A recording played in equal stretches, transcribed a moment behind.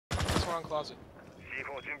wrong closet.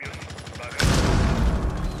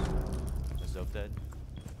 Is Zope dead?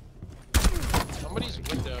 Somebody's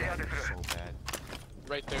window. So bad.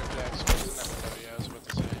 Right there, Jack. Someone's in that window. Yeah, I was about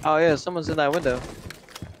to say. Oh yeah, someone's in that window.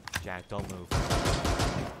 Jack, don't move.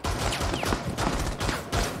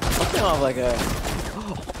 Something off like a.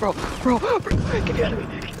 Oh, bro, get out of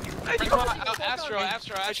me. Astro.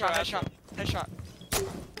 Headshot.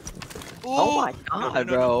 Oh my god,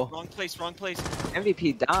 bro. Wrong place.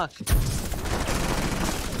 MVP Doc.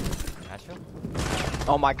 Astro?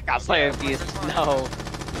 Oh my god, Slayer MVP is no.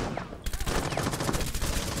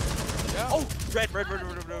 Oh,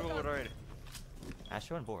 red.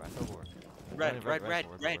 Astro and Boar. Red. Red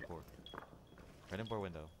and Boar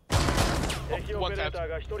window. One tap.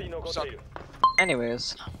 Suck.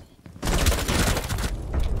 Anyways.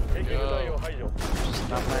 Yo. Just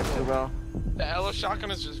not playing too well. The Elo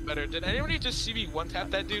shotgun is just better. Did anybody just see me one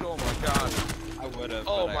tap that dude? Oh my god. I would've.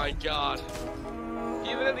 Oh my god.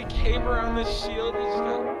 He literally came around the shield and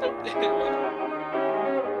just got.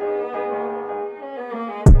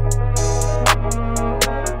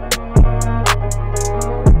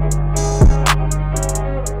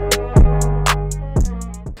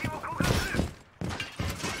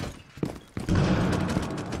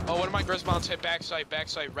 Oh, one of my Grisbonds hit backside,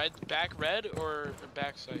 red, back red or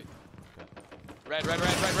backside? Red,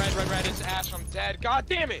 it's Ash, I'm dead. God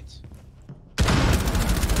damn it!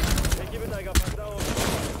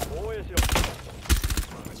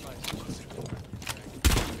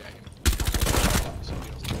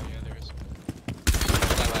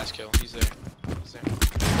 That last kill, he's there.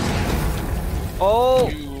 Oh!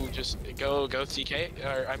 You just go TK,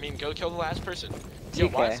 or I mean go kill the last person.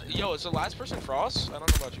 TK. Yo, is the last person Frost? I don't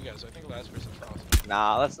know about you guys. I think the last person Frost.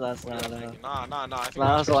 Nah, that's not. Nah. I think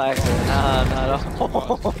Nah, that's like Nah.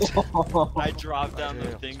 I dropped down the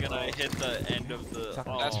thing and I hit the end of the.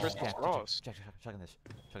 Last person Frost. Jack, shotgun this.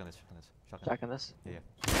 Checking this. Yeah.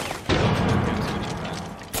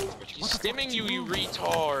 He's stimming you, you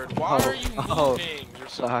retard. Why are you moving? You're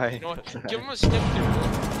so, sorry. You know what? Give him a stim,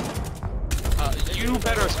 you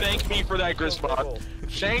better thank me for that, Grisbot.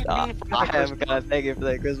 Thank me for that, I am gonna thank you for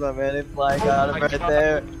that, Grisbot, man. If I got him right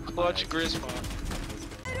there. Clutch Grisbot.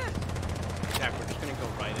 Jack, we're just gonna go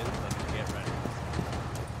right in and then get ready.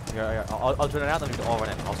 Yeah. I'll turn it out, then we can all run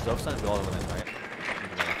in. I'll stop stun and we all run in, right?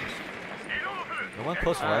 The one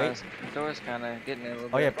close right. The door's kinda getting a little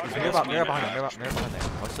bit. Oh yeah, mirror behind there. Mirror behind there.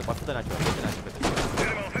 Watch the nitro.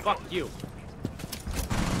 Fuck you.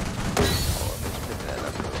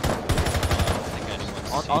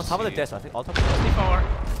 On top of the desk, I think. On top of the desk.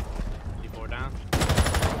 D4 down.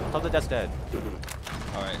 On top of the desk dead.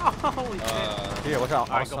 Alright. Holy shit. Here, watch out.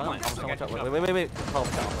 Alright, I'm go watch out. point. Wait. Hold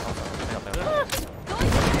on. Got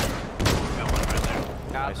one right there.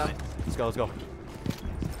 Got them. Let's go.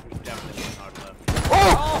 Definitely hard left.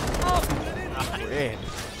 We're in.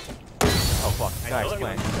 Oh fuck. Guys,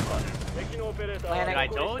 playing. I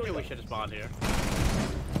told you we should have spawned here.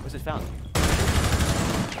 Where's it found?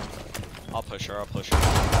 I'll push her. I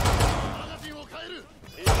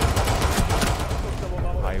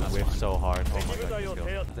whiffed so hard. Oh my god, let's go.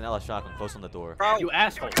 There's an LS shotgun close on the door. Bro, You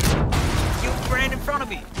asshole. you ran in front of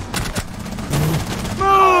me.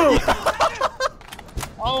 Move!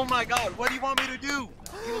 Oh my god, what do you want me to do?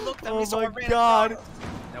 You looked at me, so I ran. god.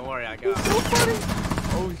 Don't worry, I got it. So funny.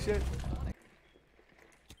 Oh shit.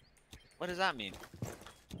 What does that mean?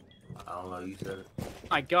 I don't know, you said it.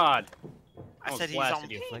 My god. I said he's blasted on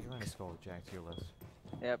you. me. Like around the skull, Jack, to your list.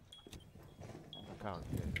 Yep. Oh,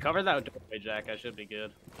 good. Cover that doorway, Jack. I should be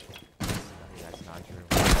good. That's not true.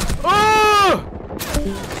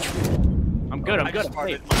 I'm good. I just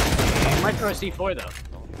Wait, farted. he might throw a C4 though.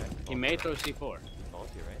 He may throw C4.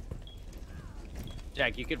 Salty, right?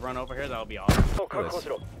 Jack, you could run over here. That would be awesome. Look at this.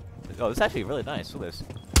 Oh, this is actually really nice. Look at this.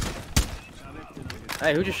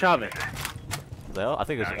 Hey, who just shot me? Leo? I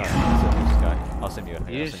think it's this guy. I'll send you.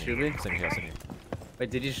 You just shoot me? Send you. Wait,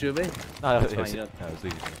 did you shoot me? No, it was fine, Lee. you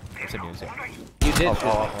I'll send you. You did. Oh, shoot me.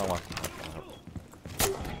 hold on.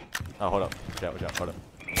 Oh, hold up. Watch out. Hold up.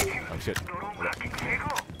 Oh, shit. Hold up.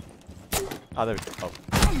 Oh, there we go. Oh.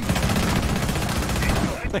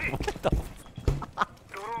 Wait, what the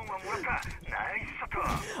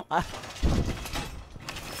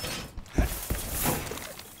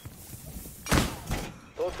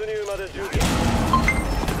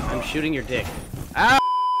I'm shooting your dick.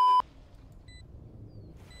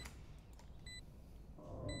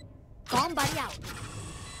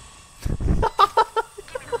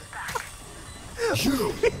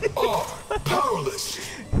 You are powerless.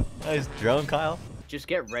 Nice drone, Kyle. Just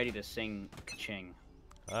get ready to sing ka-ching.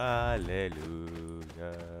 Hallelujah.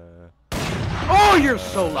 Oh, you're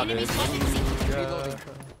so lucky.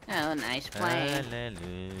 Oh, nice play.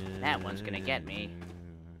 That one's gonna get me.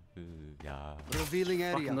 Revealing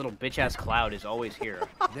area. Fucking little bitch ass Cloud is always here.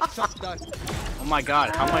 Oh my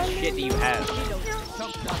god, how much shit do you have?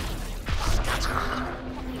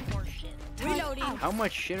 Reloading. How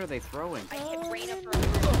much shit are they throwing?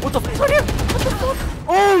 What the fuck? What the fuck?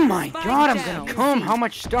 Oh my god, I'm gonna come. How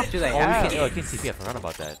much stuff do they Oh, have? you can CP. I forgot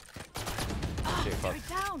about that. Shit, fuck.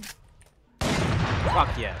 Down.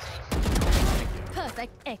 Fuck yes.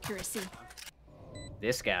 Perfect accuracy.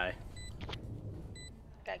 This guy.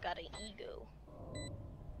 I got an ego.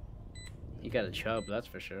 You got a chub, that's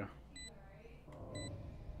for sure.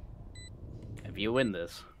 If you win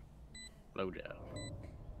this, blowjob.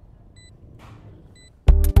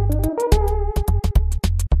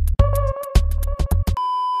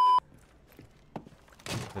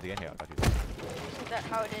 But again, here, I got you. Isn't that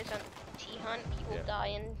how it is on T-Hunt? People Yeah. die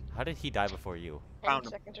in How did he die before you? 10 Found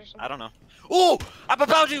him. seconds or something. I don't know. Oh, I'm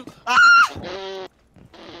about to. Ah!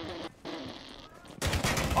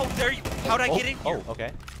 Oh, there you. How'd I get in here? Oh,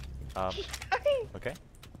 okay. Okay.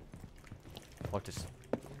 Watch this.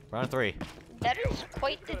 Round 3. That is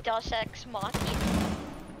quite the Deus Ex Machina.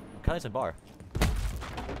 Kylie's in bar.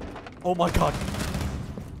 Oh my god.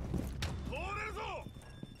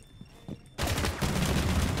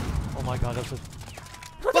 Oh my god, that's a...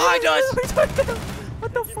 Behind us!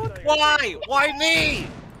 What the fuck? Why? Why me?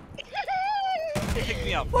 Pick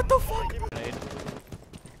me up. What the fuck? Did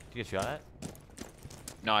you get shot at?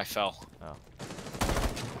 No, I fell. Oh.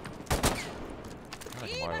 I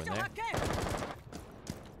like Mario in there.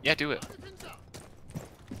 Yeah, do it.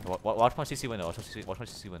 Watch my CC window. Watch my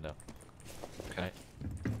CC window. Okay.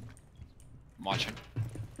 I'm watching.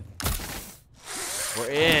 We're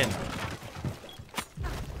in.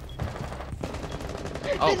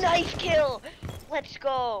 Oh. The knife kill! Let's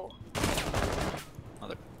go!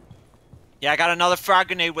 Yeah, I got another frag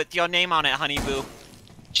grenade with your name on it, honey boo.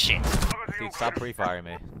 Shit. Dude, stop pre-firing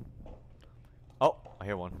me. Oh, I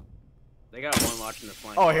hear one. They got one watching the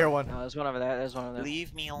flank. Oh, I hear one. No, there's one over there. There's one over there.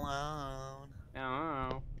 Leave me alone.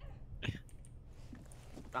 No.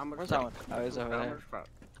 Where's that one? Oh, he's over there.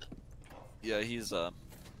 Yeah, he's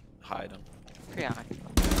hiding. Yeah.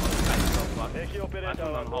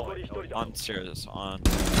 On stairs. On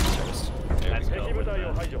stairs. There we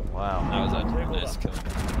go. Wow. That was a nice kill.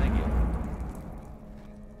 Thank you.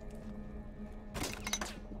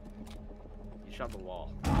 You shot the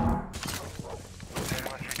wall.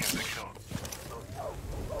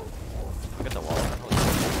 Look at the wall.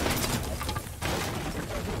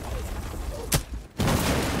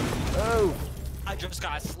 Oh! I just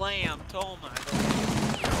got slammed. Oh my god.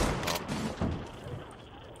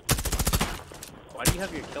 Why do you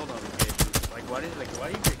have your kill notifications? Like, why do you have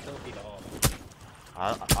your kill feed off?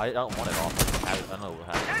 I don't want it off. I don't know what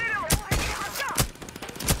happened.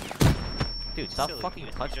 Dude, stop Silly. fucking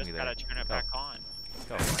punching me there. You just gotta turn it Go. back on.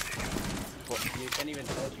 Go. You can't even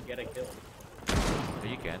tell if you get a kill. No,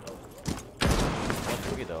 you can.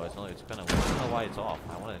 1-3 though. It's only. It's kind of. I don't know why it's off.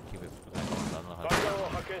 I want to keep it back on. I don't know how.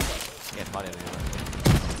 Can't find it anywhere.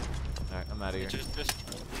 All right, I'm out of here. Just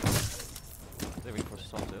They reinforce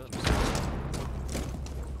assault too. Let me see.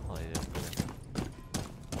 Oh, they did.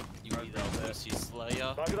 you either Lucy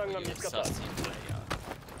Slayer or you Sussy Slayer.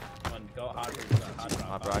 One, go hot drop.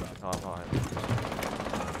 My bride. Oh, alright.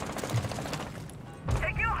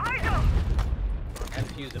 And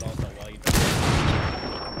fuse it also while you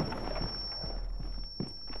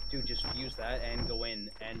Dude, just fuse that and go in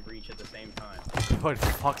and breach at the same time. Good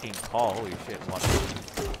fucking call. Holy shit. Watch.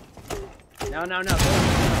 No.